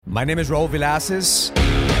My name is Raul Villacis,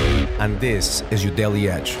 and this is your Daily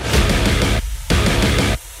Edge.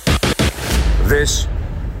 This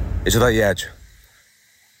is your Daily Edge.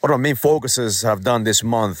 One of my main focuses I've done this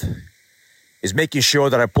month is making sure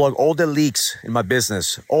that I plug all the leaks in my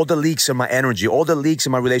business, all the leaks in my energy, all the leaks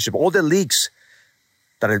in my relationship, all the leaks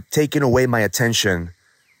that are taking away my attention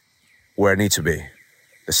where it needs to be.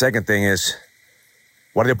 The second thing is,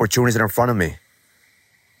 what are the opportunities that are in front of me?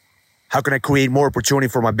 How can I create more opportunity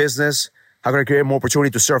for my business? How can I create more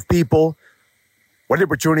opportunity to serve people? What are the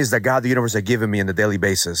opportunities that God, the universe, are giving me on a daily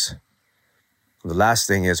basis? And the last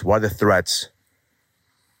thing is, what are the threats?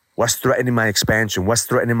 What's threatening my expansion? What's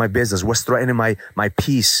threatening my business? What's threatening my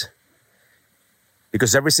peace?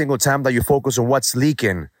 Because every single time that you focus on what's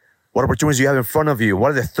leaking, what opportunities you have in front of you,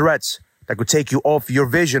 what are the threats that could take you off your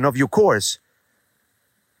vision, of your course,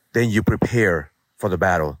 then you prepare for the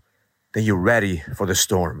battle. Then you're ready for the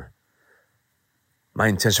storm. My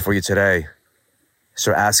intention for you today,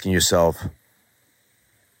 start asking yourself,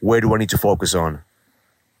 where do I need to focus on?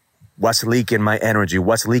 What's leaking my energy?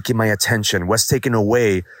 What's leaking my attention? What's taken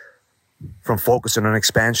away from focusing on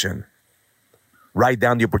expansion? Write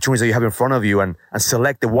down the opportunities that you have in front of you and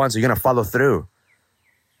select the ones that you're going to follow through.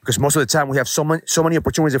 Because most of the time we have so many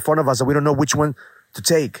opportunities in front of us that we don't know which one to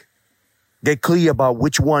take. Get clear about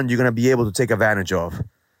which one you're going to be able to take advantage of.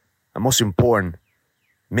 And most important,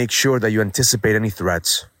 make sure that you anticipate any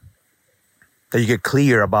threats. That you get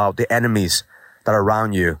clear about the enemies that are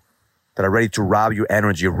around you, that are ready to rob your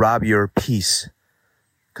energy, rob your peace.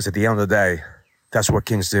 Because at the end of the day, that's what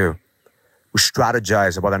kings do. We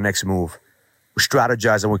strategize about our next move. We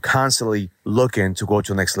strategize and we're constantly looking to go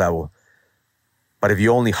to the next level. But if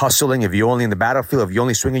you're only hustling, if you're only in the battlefield, if you're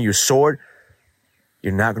only swinging your sword,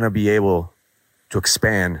 you're not going to be able to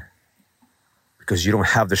expand because you don't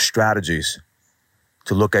have the strategies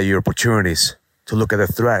to look at your opportunities, to look at the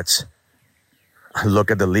threats, and look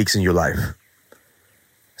at the leaks in your life.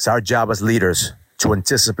 It's our job as leaders to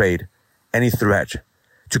anticipate any threat,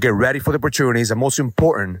 to get ready for the opportunities, and most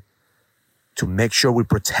important, to make sure we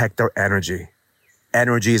protect our energy.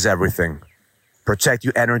 Energy is everything. Protect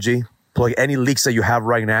your energy. Plug any leaks that you have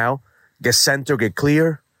right now. Get centered, get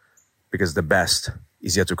clear, because the best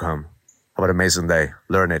is yet to come. Have an amazing day.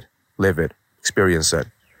 Learn it, live it, experience it.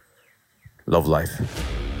 Love life.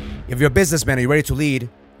 If you're a businessman and you're ready to lead,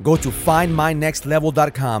 go to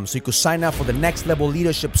findmynextlevel.com so you can sign up for the Next Level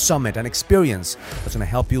Leadership Summit, an experience that's going to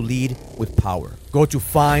help you lead with power. Go to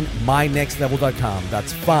findmynextlevel.com.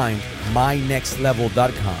 That's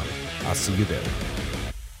findmynextlevel.com. I'll see you there.